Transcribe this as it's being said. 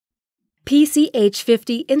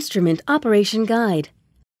PCH50 Instrument Operation Guide.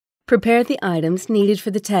 Prepare the items needed for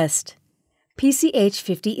the test.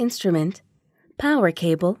 PCH50 instrument, power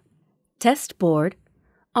cable, test board,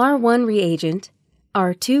 R1 reagent,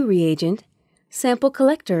 R2 reagent, sample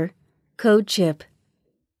collector, code chip.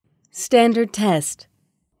 Standard test.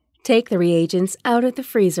 Take the reagents out of the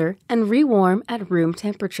freezer and rewarm at room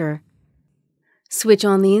temperature. Switch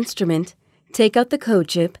on the instrument, take out the code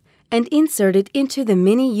chip, and insert it into the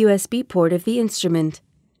mini USB port of the instrument.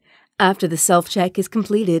 After the self-check is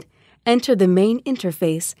completed, enter the main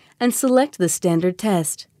interface and select the standard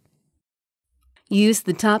test. Use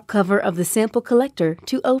the top cover of the sample collector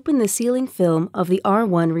to open the sealing film of the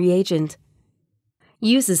R1 reagent.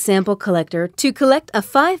 Use the sample collector to collect a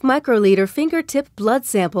 5 microliter fingertip blood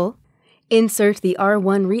sample. Insert the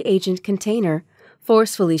R1 reagent container.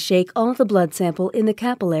 Forcefully shake all the blood sample in the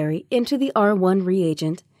capillary into the R1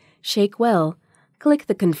 reagent. Shake well, click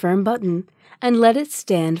the Confirm button, and let it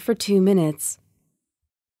stand for 2 minutes.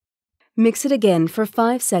 Mix it again for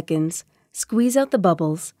 5 seconds, squeeze out the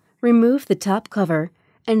bubbles, remove the top cover,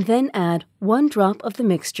 and then add 1 drop of the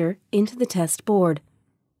mixture into the test board.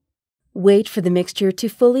 Wait for the mixture to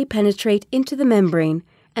fully penetrate into the membrane,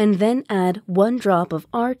 and then add 1 drop of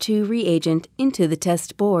R2 reagent into the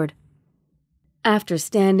test board. After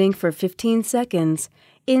standing for 15 seconds,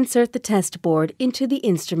 insert the test board into the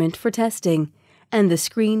instrument for testing, and the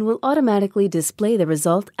screen will automatically display the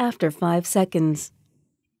result after 5 seconds.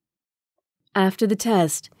 After the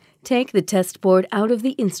test, take the test board out of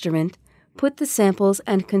the instrument, put the samples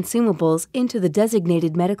and consumables into the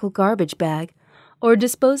designated medical garbage bag, or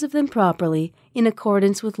dispose of them properly in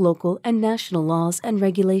accordance with local and national laws and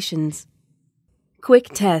regulations. Quick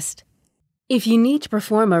test. If you need to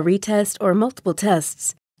perform a retest or multiple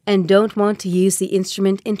tests, and don't want to use the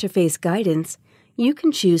instrument interface guidance, you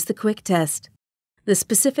can choose the quick test. The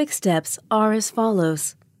specific steps are as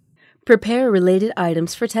follows. Prepare related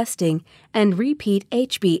items for testing and repeat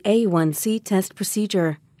HbA1C test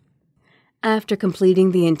procedure. After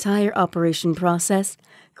completing the entire operation process,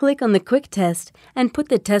 click on the quick test and put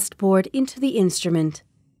the test board into the instrument.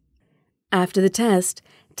 After the test,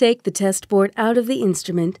 take the test board out of the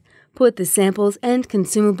instrument, put the samples and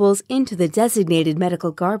consumables into the designated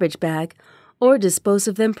medical garbage bag, or dispose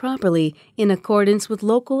of them properly in accordance with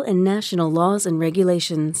local and national laws and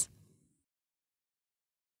regulations.